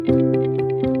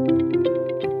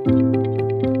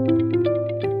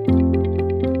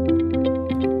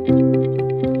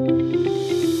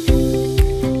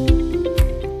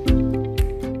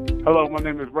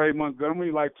Ray Montgomery.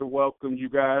 I'd like to welcome you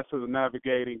guys to the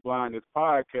Navigating Blindness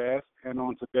podcast. And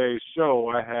on today's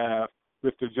show, I have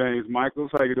Mr. James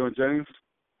Michaels. How you doing, James?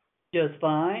 Just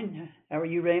fine. How are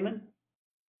you, Raymond?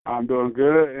 I'm doing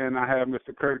good. And I have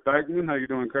Mr. Kurt Dykeman. How you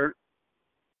doing, Kurt?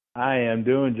 I am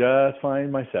doing just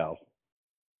fine myself.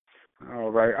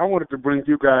 All right. I wanted to bring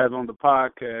you guys on the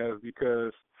podcast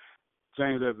because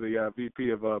James is the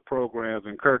VP of programs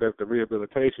and Kurt is the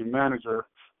rehabilitation manager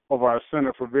of our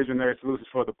Center for Visionary Solutions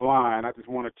for the Blind. I just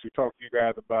wanted to talk to you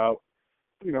guys about,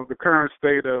 the current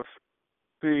state of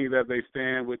things as they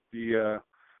stand with the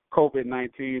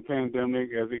COVID-19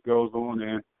 pandemic as it goes on,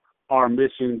 and our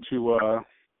mission to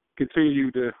continue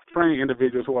to train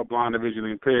individuals who are blind and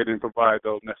visually impaired and provide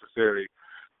those necessary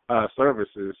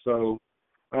services. So,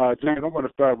 James, I'm going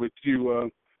to start with you.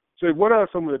 So what are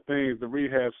some of the things the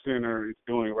Rehab Center is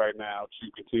doing right now to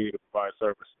continue to provide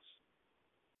services?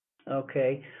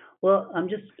 Okay. Well,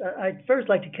 I'd first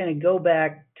like to kind of go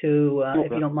back to,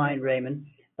 if you don't mind, Raymond,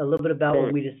 a little bit about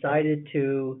when we decided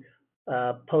to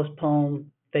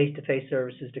postpone face-to-face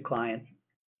services to clients.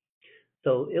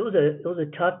 So it was a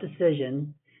tough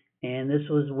decision, and this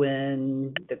was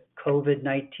when the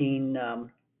COVID-19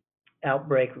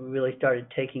 outbreak really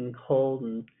started taking hold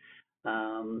and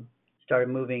started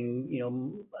moving,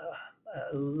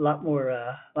 a lot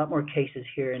more cases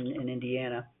here in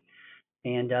Indiana,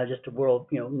 and just the world,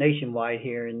 nationwide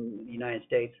here in the United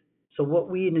States. So what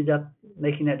we ended up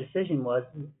making that decision was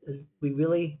is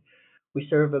we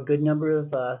serve a good number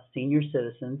of senior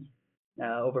citizens,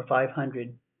 over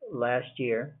 500 last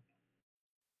year,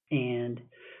 and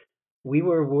we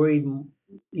were worried.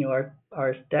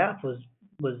 Our staff was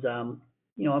of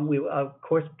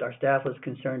course our staff was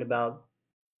concerned about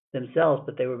themselves,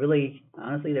 but they were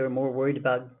honestly they were more worried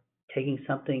about taking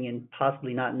something and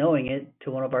possibly not knowing it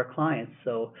to one of our clients.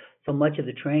 So much of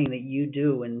the training that you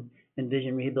do in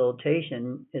vision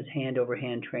rehabilitation is hand over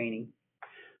hand training.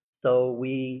 So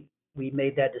we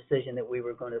made that decision that we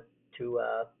were going to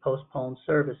postpone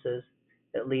services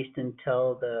at least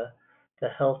until the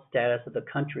health status of the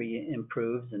country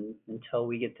improves, and until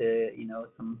we get to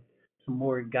some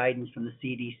more guidance from the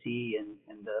CDC and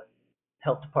the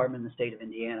health department in the state of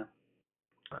Indiana.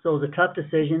 So it was a tough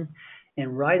decision,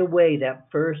 and right away that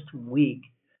first week,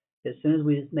 as soon as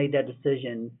we made that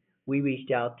decision, we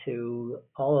reached out to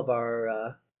all of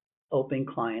our open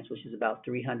clients, which is about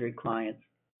 300 clients,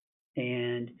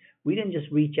 and we didn't just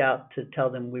reach out to tell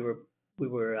them we were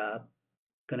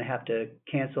going to have to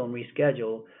cancel and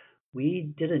reschedule.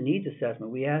 We did a needs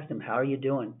assessment. We asked them, "How are you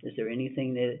doing? Is there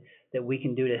anything that we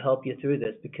can do to help you through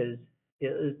this?" Because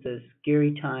it's a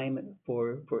scary time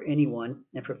for anyone,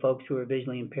 and for folks who are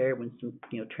visually impaired, when some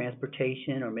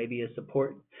transportation or maybe a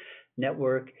support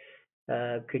network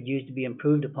could use to be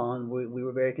improved upon. We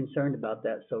were very concerned about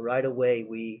that. So right away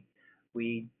we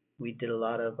did a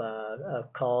lot of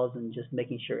calls and just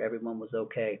making sure everyone was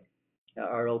okay,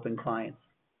 our open clients.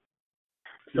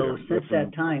 So since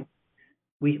that time,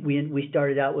 we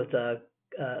started out with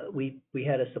we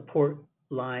had a support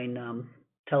line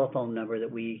telephone number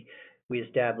that we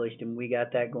established, and we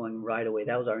got that going right away.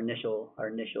 That was our initial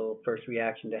first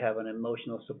reaction, to have an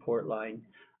emotional support line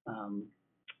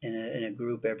in a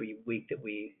group every week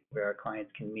where our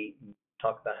clients can meet and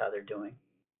talk about how they're doing.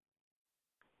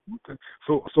 Okay.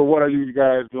 So what are you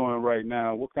guys doing right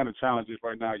now? What kind of challenges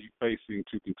right now are you facing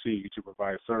to continue to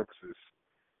provide services?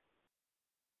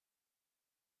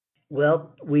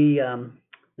 Well, we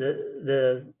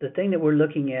the thing that we're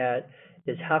looking at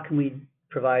is how can we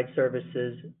provide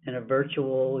services in a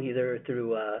virtual, either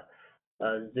through a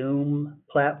Zoom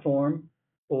platform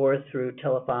or through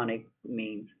telephonic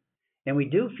means. And we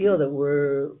do feel that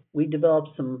we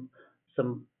developed some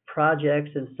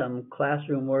projects and some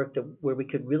classroom work where we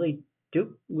could we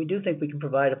do think we can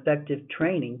provide effective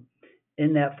training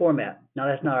in that format. Now,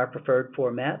 that's not our preferred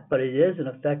format, but it is an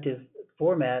effective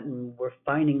format, and we're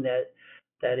finding that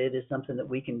it is something that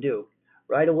we can do.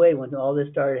 Right away, when all this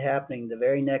started happening, the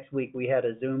very next week we had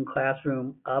a Zoom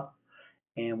classroom up,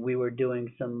 and we were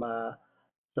doing some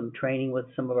training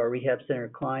with some of our rehab center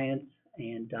clients,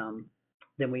 and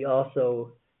then we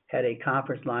also had a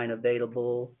conference line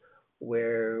available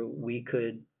where we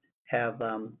could have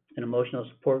an emotional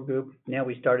support group. Now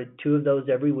we started 2 of those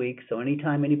every week, so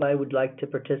anytime anybody would like to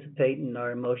participate in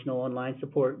our emotional online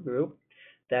support group,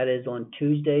 that is on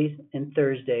Tuesdays and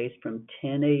Thursdays from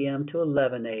 10 a.m. to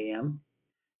 11 a.m.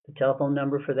 The telephone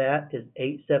number for that is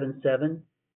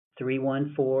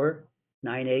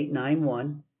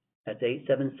 877-314-9891. That's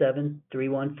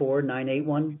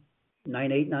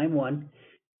 877-314-9891.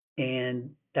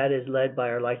 And that is led by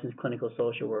our licensed clinical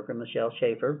social worker, Michelle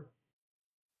Schaefer.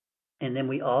 And then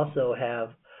we also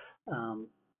have Um,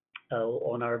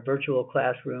 on our virtual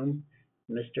classroom,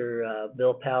 Mr.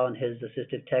 Bill Powell and his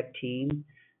assistive tech team,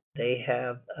 they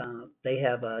have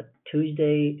a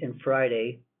Tuesday and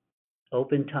Friday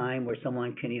open time where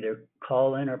someone can either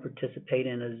call in or participate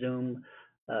in a Zoom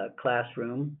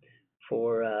classroom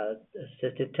for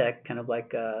assistive tech, kind of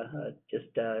like just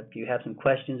if you have some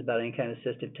questions about any kind of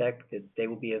assistive tech, that they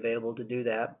will be available to do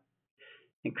that.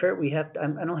 And Kurt,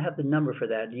 I don't have the number for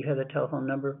that. Do you have the telephone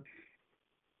number?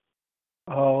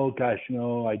 Oh gosh,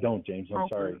 no, I don't, James. I'm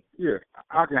sorry. Yeah,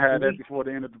 I can have that before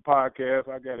the end of the podcast.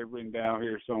 I got it written down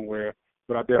here somewhere,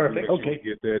 but I definitely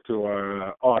get that to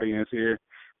our audience here.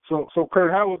 So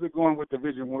Kurt, how is it going with the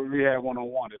Vision Rehab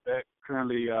 101? Is that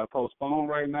currently postponed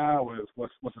right now, or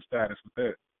what's the status with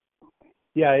that?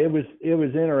 Yeah, it was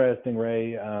interesting,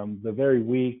 Ray. The very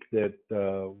week that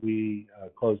we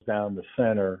closed down the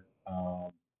center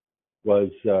was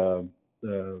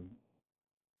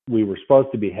we were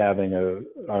supposed to be having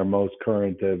our most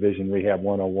current Vision Rehab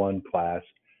 101 class.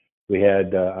 We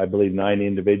had, I believe, 9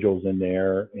 individuals in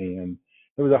there, and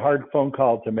it was a hard phone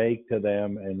call to make to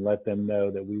them and let them know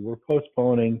that we were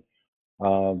postponing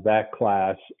that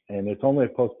class. And it's only a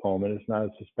postponement. It's not a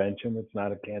suspension. It's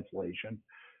not a cancellation.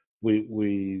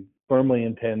 We firmly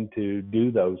intend to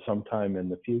do those sometime in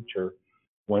the future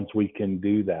once we can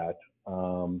do that.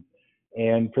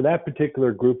 And for that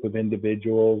particular group of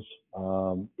individuals,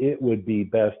 it would be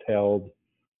best held,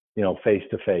 face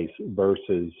to face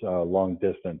versus long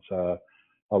distance.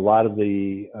 A lot of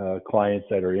the clients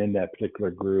that are in that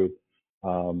particular group,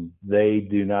 they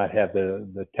do not have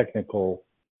the technical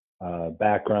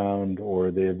background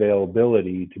or the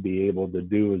availability to be able to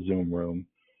do a Zoom room.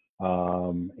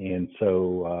 And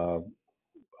so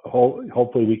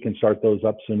hopefully we can start those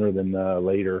up sooner than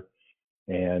later.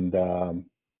 And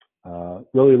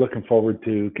really looking forward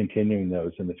to continuing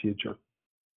those in the future.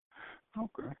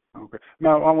 Okay.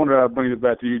 Now, I want to bring it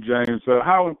back to you, James.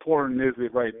 How important is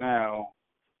it right now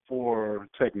for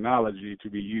technology to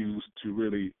be used to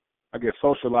really, I guess,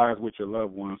 socialize with your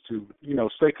loved ones, to,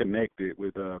 stay connected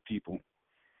with people?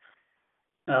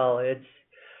 Oh,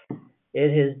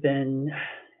 it's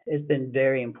been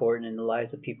very important in the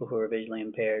lives of people who are visually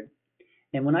impaired.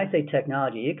 And when I say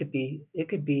technology, it could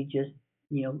be just,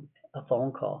 a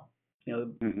phone call,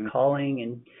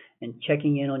 calling and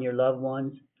checking in on your loved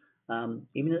ones.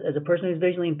 Even as a person who's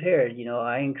visually impaired,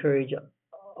 I encourage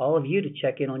all of you to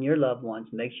check in on your loved ones,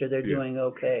 make sure they're doing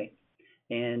okay,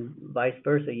 and vice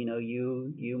versa.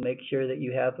 You make sure that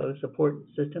you have a support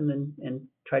system and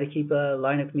try to keep a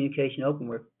line of communication open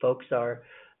where folks are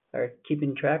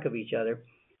keeping track of each other.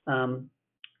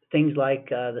 Things like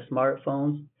the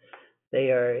smartphones,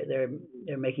 they're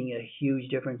making a huge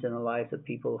difference in the lives of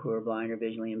people who are blind or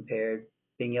visually impaired.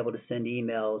 Being able to send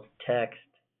emails, text,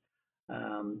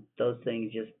 those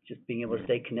things, just being able to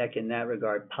stay connected in that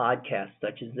regard. Podcasts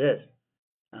such as this,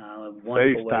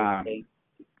 wonderful way.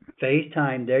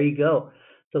 FaceTime, there you go.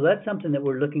 So that's something that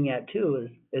we're looking at too,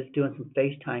 is doing some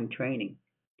FaceTime training.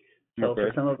 So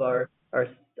for some of our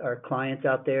clients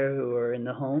out there who are in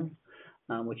the home,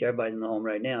 which everybody's in the home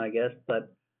right now, I guess,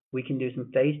 but we can do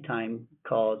some FaceTime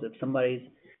calls if somebody's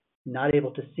not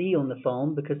able to see on the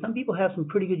phone, because some people have some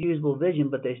pretty good usable vision,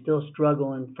 but they still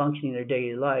struggle in functioning in their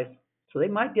daily life. So they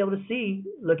might be able to see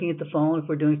looking at the phone if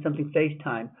we're doing something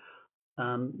FaceTime.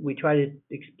 We try to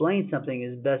explain something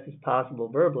as best as possible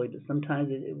verbally, but sometimes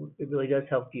it really does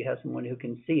help if you have someone who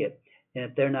can see it. And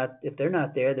if they're not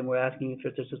there, then we're asking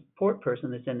if there's a support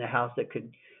person that's in the house that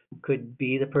could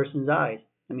be the person's eyes.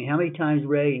 I mean, how many times,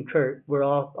 Ray and Kurt, we're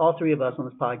all 3 of us on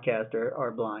this podcast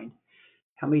are blind.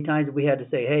 How many times have we had to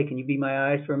say, "Hey, can you be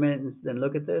my eyes for a minute and then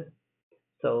look at this?"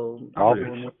 So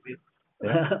often. So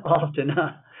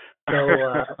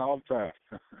all the time.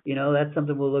 That's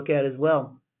something we'll look at as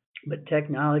well. But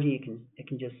technology, it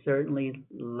can just certainly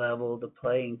level the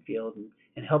playing field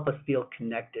and help us feel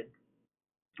connected.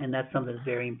 And that's something that's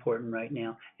very important right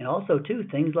now. And also too,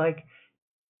 things like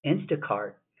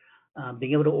Instacart,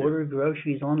 being able to order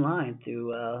groceries online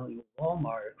through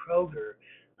Walmart or Kroger,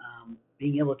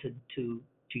 being able to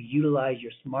utilize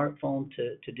your smartphone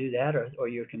to do that, or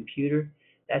your computer,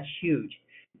 that's huge.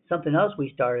 Something else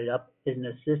we started up is an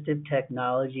assistive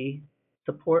technology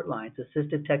support line. It's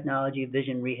assistive technology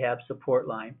vision rehab support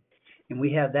line. And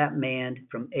we have that manned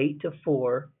from 8 to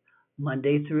 4,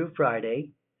 Monday through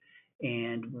Friday.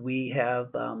 And we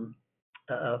have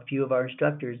a few of our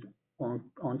instructors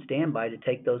on standby to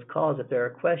take those calls if there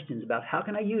are questions about how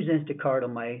can I use Instacart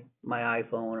on my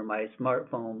iPhone or my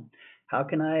smartphone. How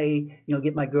can I,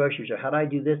 get my groceries, or how do I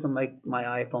do this on my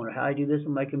iPhone, or how do I do this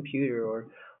on my computer,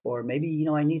 or maybe,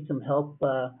 I need some help,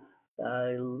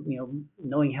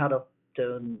 knowing how to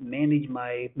to manage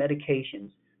my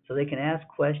medications. So they can ask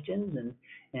questions,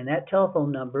 and that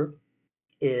telephone number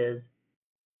is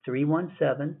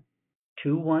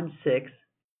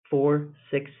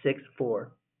 317-216-4664.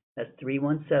 That's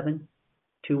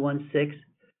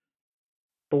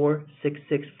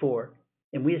 317-216-4664.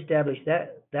 And we established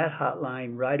that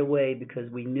hotline right away because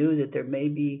we knew that there may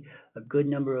be a good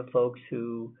number of folks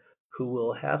who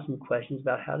will have some questions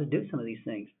about how to do some of these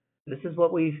things. This is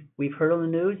what we've heard on the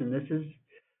news, and this is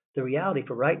the reality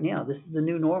for right now. This is the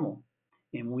new normal,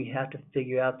 and we have to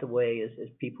figure out the way as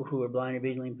people who are blind or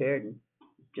visually impaired, and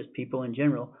just people in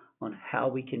general, on how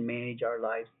we can manage our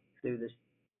lives through this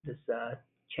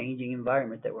changing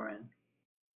environment that we're in.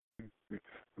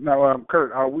 Now,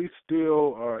 Kurt, are we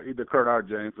still, either Kurt or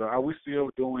James, are we still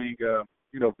doing,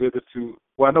 visits to,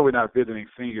 well, I know we're not visiting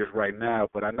seniors right now,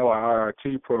 but I know our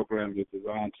RRT program is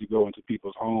designed to go into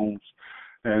people's homes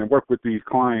and work with these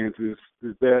clients. Is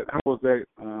that, how is that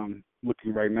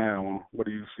looking right now? What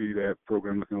do you see that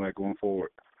program looking like going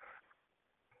forward?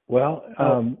 Well,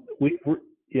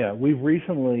 we've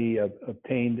recently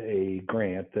obtained a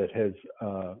grant that has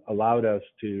allowed us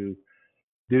to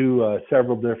do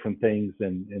several different things.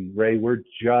 And Ray, we're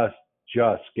just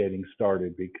getting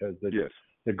started because the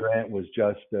grant was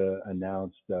just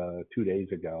announced 2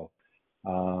 days ago.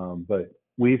 But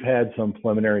we've had some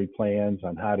preliminary plans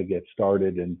on how to get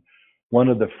started. And one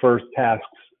of the first tasks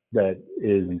that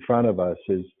is in front of us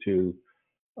is to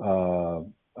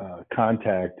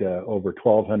contact over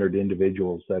 1,200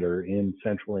 individuals that are in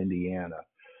central Indiana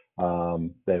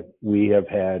that we have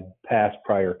had past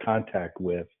prior contact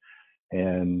with.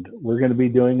 And we're going to be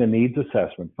doing a needs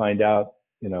assessment, find out,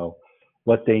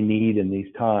 what they need in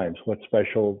these times, what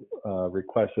special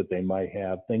requests that they might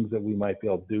have, things that we might be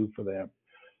able to do for them.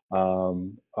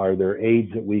 Are there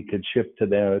aids that we could ship to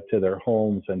their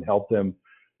homes and help them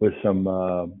with some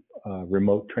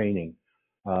remote training?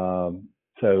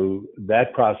 So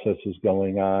that process is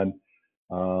going on.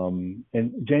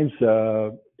 And James,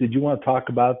 did you want to talk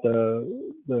about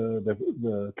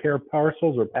the care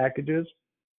parcels or packages?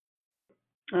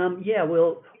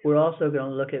 We're also going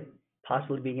to look at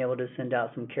possibly being able to send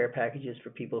out some care packages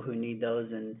for people who need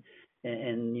those in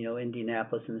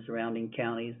Indianapolis and the surrounding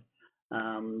counties.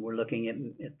 We're looking at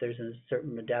if there's a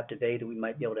certain adaptive aid that we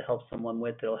might be able to help someone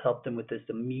with that'll help them with this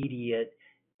immediate,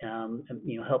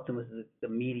 help them with the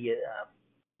immediate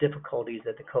difficulties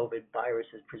that the COVID virus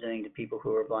is presenting to people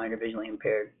who are blind or visually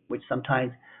impaired, which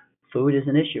sometimes food is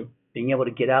an issue. Being able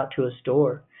to get out to a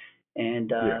store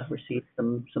and receive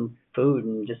some food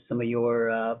and just some of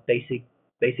your basic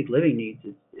living needs.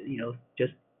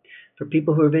 Just for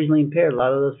people who are visually impaired, a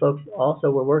lot of those folks also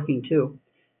were working too,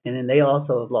 and then they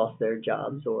also have lost their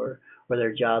jobs or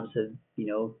their jobs have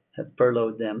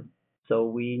furloughed them. So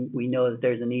we know that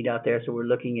there's a need out there. So we're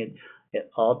looking at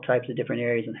all types of different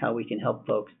areas and how we can help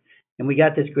folks. And we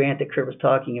got this grant that Kurt was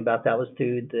talking about. That was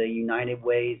through the United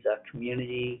Way's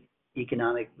Community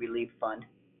Economic Relief Fund.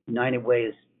 United Way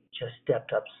has just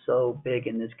stepped up so big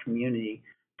in this community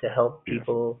to help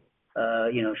people,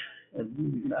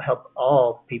 help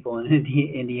all people in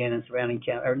Indiana and surrounding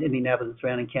county, or Indianapolis and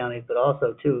surrounding counties, but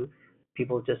also too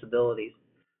people with disabilities.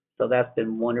 So that's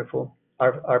been wonderful.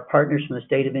 Our partners from the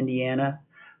state of Indiana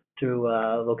through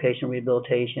vocational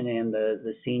rehabilitation and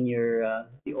the senior,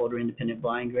 the older independent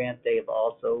blind grant, they have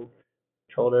also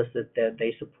told us that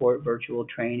they support virtual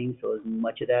training. So as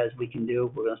much of that as we can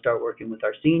do, we're going to start working with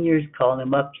our seniors, calling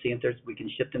them up, seeing if we can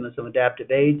ship them some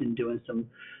adaptive aids and doing some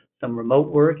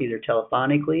remote work, either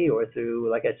telephonically or through,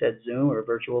 like I said, Zoom or a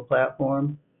virtual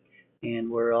platform. And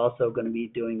we're also going to be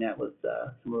doing that with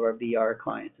some of our VR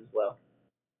clients as well.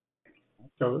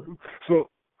 So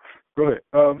go ahead.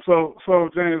 So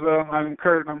James, I'm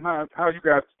Kurt. How you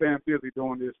guys staying busy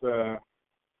during this,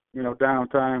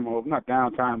 downtime, or not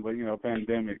downtime, but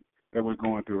pandemic that we're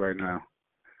going through right now?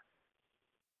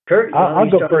 Kurt, I'll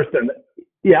go first.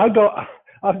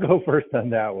 I'll go first on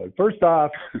that one. First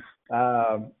off,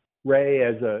 Ray,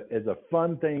 as a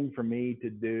fun thing for me to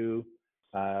do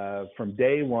from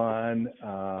day one,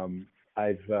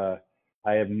 I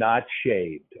have not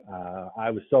shaved. I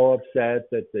was so upset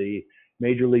that the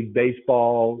Major League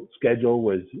Baseball schedule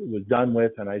was done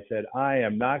with, and I said I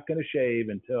am not going to shave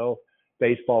until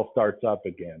baseball starts up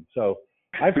again. So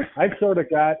I've sort of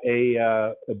got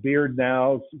a beard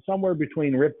now, somewhere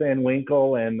between Rip Van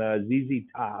Winkle and ZZ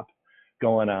Top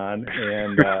going on,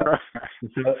 and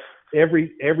so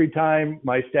every time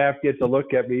my staff gets a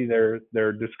look at me,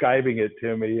 they're describing it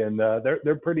to me, and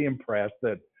they're pretty impressed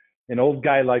that an old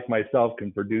guy like myself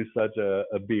can produce such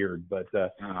a beard. But so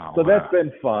that's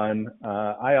been fun.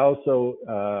 I also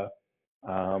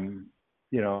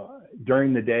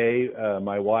during the day,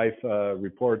 my wife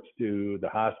reports to the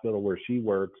hospital where she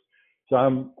works. So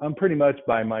I'm pretty much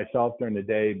by myself during the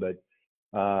day, but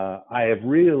I have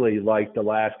really liked the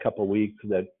last couple of weeks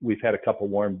that we've had a couple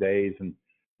warm days, and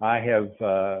I have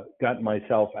gotten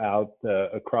myself out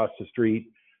across the street.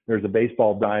 There's a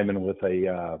baseball diamond with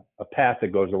a path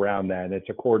that goes around that, and it's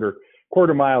a quarter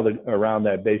mile around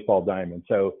that baseball diamond.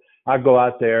 So I'll go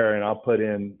out there and I'll put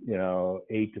in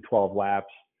 8 to 12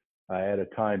 laps at a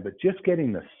time. But just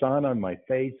getting the sun on my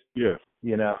face, Yes.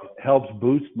 helps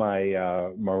boost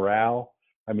my morale.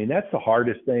 I mean, that's the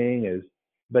hardest thing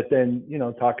but then,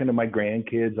 talking to my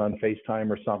grandkids on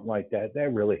FaceTime or something like that,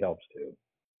 that really helps too.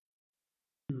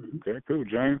 Okay, cool.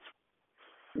 James?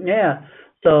 Yeah.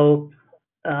 So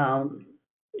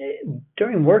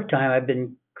during work time, I've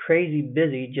been crazy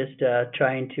busy just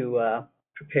trying to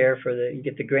prepare for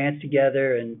get the grants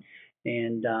together and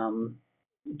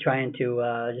trying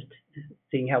to just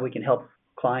seeing how we can help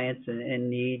clients in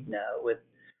need with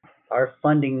our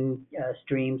funding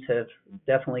streams have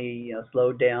definitely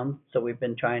slowed down. So we've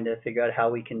been trying to figure out how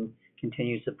we can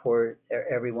continue to support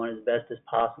everyone as best as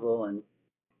possible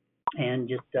and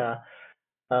just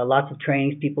lots of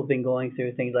trainings people have been going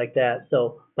through, things like that.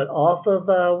 So, but off of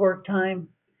work time,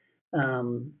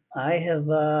 I have,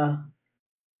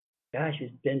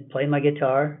 just been playing my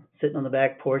guitar, sitting on the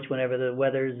back porch whenever the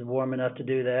weather's warm enough to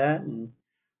do that, and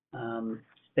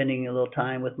spending a little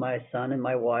time with my son and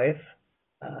my wife.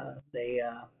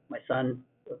 My son,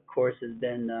 of course, has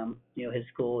been, his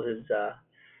school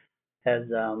has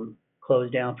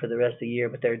closed down for the rest of the year,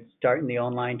 but they're starting the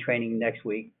online training next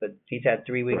week. But he's had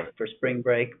 3 weeks for spring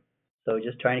break, so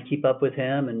just trying to keep up with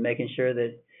him and making sure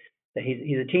that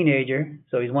he's a teenager,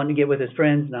 so he's wanting to get with his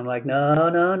friends, and I'm like,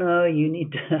 no, you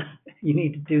need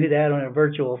to do that on a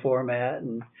virtual format,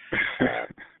 and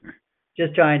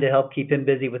just trying to help keep him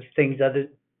busy with things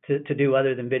to do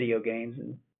other than video games,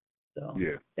 and so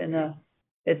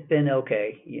it's been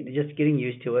okay, just getting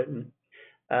used to it, and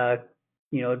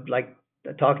like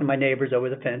talking to my neighbors over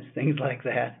the fence, things like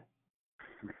that.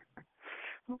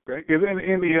 Okay. Is there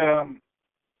any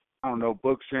I don't know,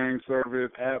 book sharing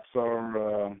service, apps,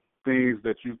 or things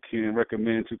that you can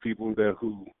recommend to people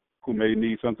who may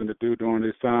need something to do during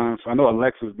this time? So I know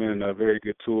Alexa's been a very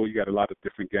good tool. You got a lot of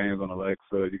different games on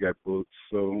Alexa. You got books.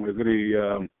 So is there any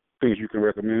things you can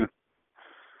recommend?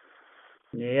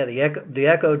 Yeah, the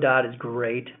Echo Dot is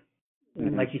great.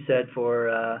 Mm-hmm. Like you said,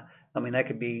 that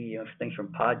could be things from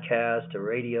podcasts to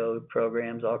radio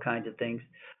programs, all kinds of things.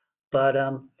 But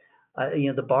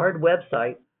the Bard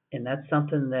website, and that's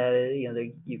something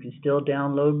that you can still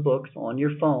download books on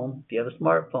your phone if you have a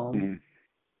smartphone. Mm-hmm.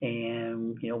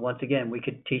 And once again, we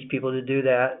could teach people to do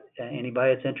that.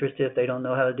 Anybody that's interested, if they don't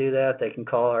know how to do that, they can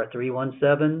call our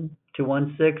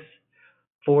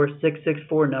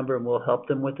 317-216-4664 number, and we'll help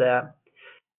them with that.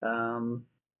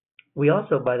 We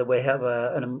also, by the way, have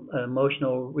an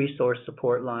emotional resource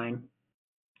support line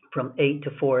from 8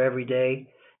 to 4 every day,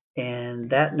 and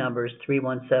that number is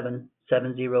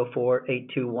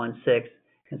 317-704-8216,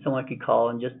 and someone could call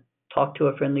and just talk to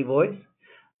a friendly voice.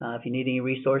 If you need any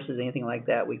resources, anything like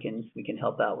that, we can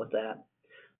help out with that.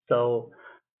 So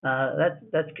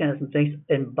that's kind of some things.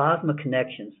 And Bosma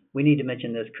Connections, we need to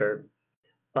mention this, Kurt.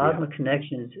 Bosma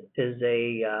Connections is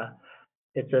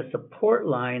it's a support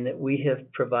line that we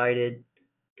have provided.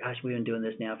 Gosh, we've been doing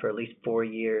this now for at least 4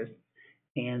 years,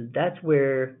 and that's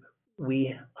where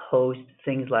we host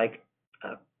things like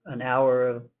an hour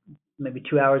of, maybe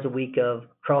 2 hours a week of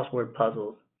crossword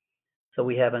puzzles. So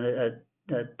we have a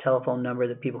telephone number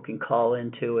that people can call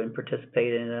into and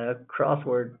participate in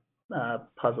crossword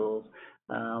puzzles.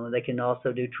 They can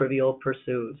also do Trivial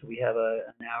Pursuits. We have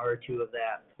an hour or two of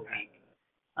that a week.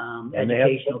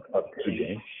 Educational.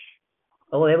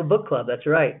 Oh, they have a book club. That's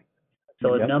right.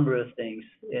 So a number of things.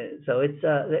 So it's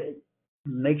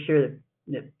make sure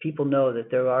that people know that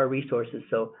there are resources.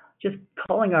 So just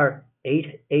calling our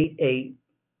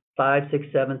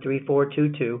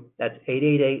 888-567-3422. That's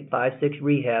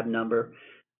 888-56-REHAB number.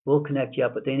 We'll connect you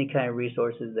up with any kind of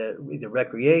resources that either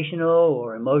recreational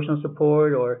or emotional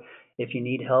support, or if you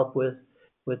need help with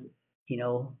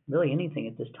really anything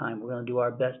at this time, we're going to do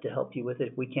our best to help you with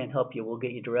it. If we can't help you, we'll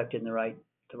get you directed in the right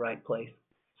place.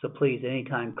 So please,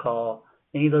 anytime, call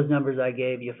any of those numbers I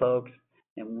gave you, folks,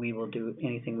 and we will do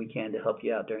anything we can to help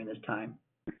you out during this time.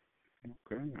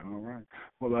 Okay, all right.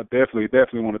 Well, I definitely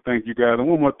want to thank you guys. And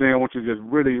one more thing, I want you to just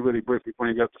really, really briefly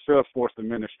bring up the Salesforce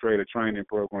Administrator Training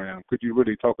Program. Could you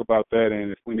really talk about that,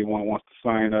 and if anyone wants to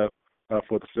sign up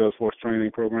for the Salesforce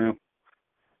Training Program?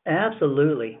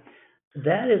 Absolutely.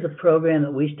 That is a program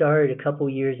that we started a couple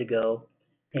years ago,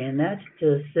 And that's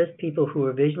to assist people who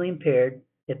are visually impaired.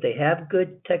 If they have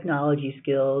good technology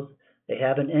skills, they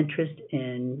have an interest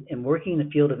in working in the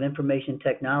field of information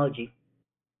technology,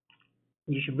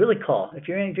 you should really call. If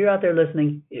you're out there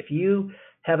listening, if you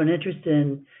have an interest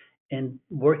in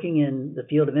working in the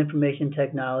field of information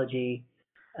technology,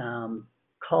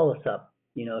 call us up.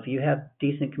 You know, if you have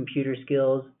decent computer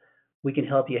skills, we can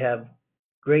help you have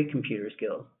great computer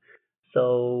skills.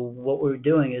 So what we're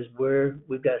doing is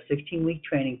we've got a 16-week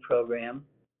training program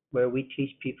where we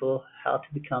teach people how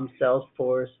to become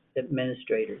Salesforce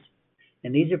administrators.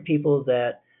 And these are people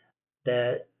that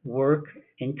work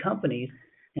in companies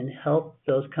and help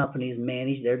those companies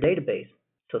manage their database.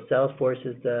 So Salesforce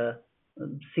is the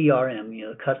CRM, you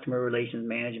know, customer relations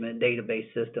management database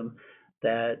system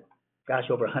that, gosh,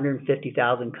 over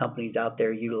 150,000 companies out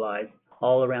there utilize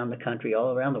all around the country,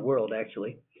 all around the world,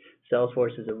 actually.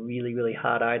 Salesforce is a really, really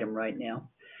hot item right now.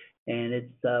 And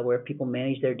it's where people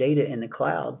manage their data in the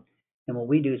cloud. And what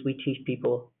we do is we teach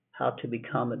people how to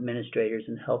become administrators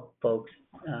and help folks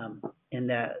in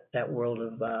that world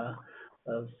of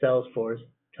Salesforce,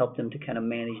 help them to kind of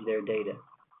manage their data.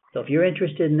 So if you're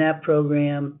interested in that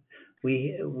program,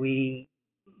 we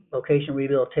Vocational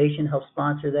Rehabilitation helps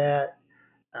sponsor that,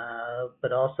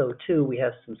 but also too we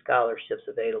have some scholarships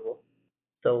available.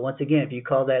 So once again, if you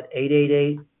call that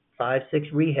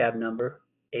 888-56-REHAB number,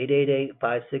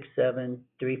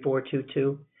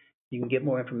 888-567-3422, you can get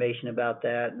more information about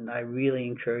that, and I really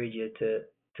encourage you to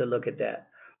look at that.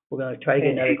 We're going to try to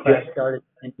get another class started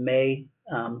in May.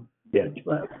 One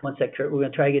sec, Kurt. We're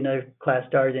going to try to get another class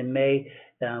started in May.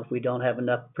 If we don't have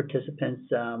enough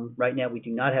participants, right now we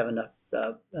do not have enough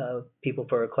people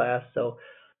for a class, so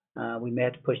we may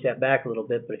have to push that back a little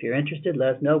bit. But if you're interested,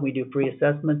 let us know. We do free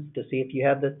assessments to see if you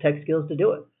have the tech skills to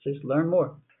do it. So just learn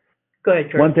more. Go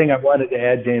ahead, Kurt. One thing I wanted to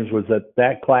add, James, was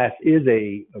that class is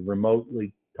a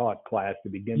remotely taught class to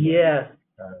begin with. Yes.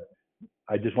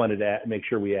 I just wanted to make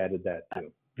sure we added that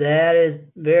too. That is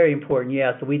very important.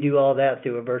 Yeah, so we do all that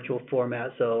through a virtual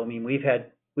format. So I mean, we've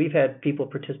had people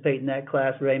participate in that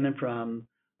class, Raymond, from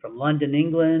London,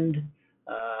 England,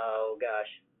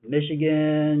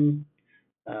 Michigan,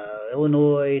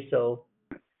 Illinois, so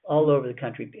all over the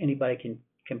country. Anybody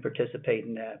can participate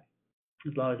in that,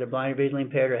 as long as they're blind or visually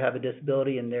impaired or have a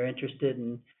disability and they're interested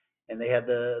and they have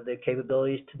the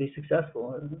capabilities to be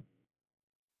successful.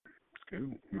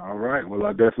 Cool. All right. Well,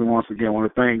 I definitely once again want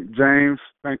to thank James.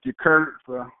 Thank you, Kurt,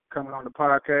 for coming on the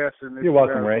podcast. And you're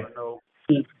welcome, Ray.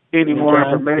 Any more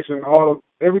information,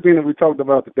 everything that we talked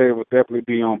about today will definitely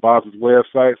be on Bosma's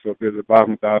website. So visit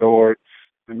bosma.org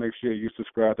and make sure you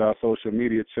subscribe to our social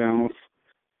media channels.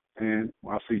 And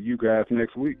I'll see you guys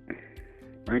next week.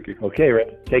 Thank you. Okay,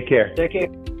 Ray. Take care. Take care.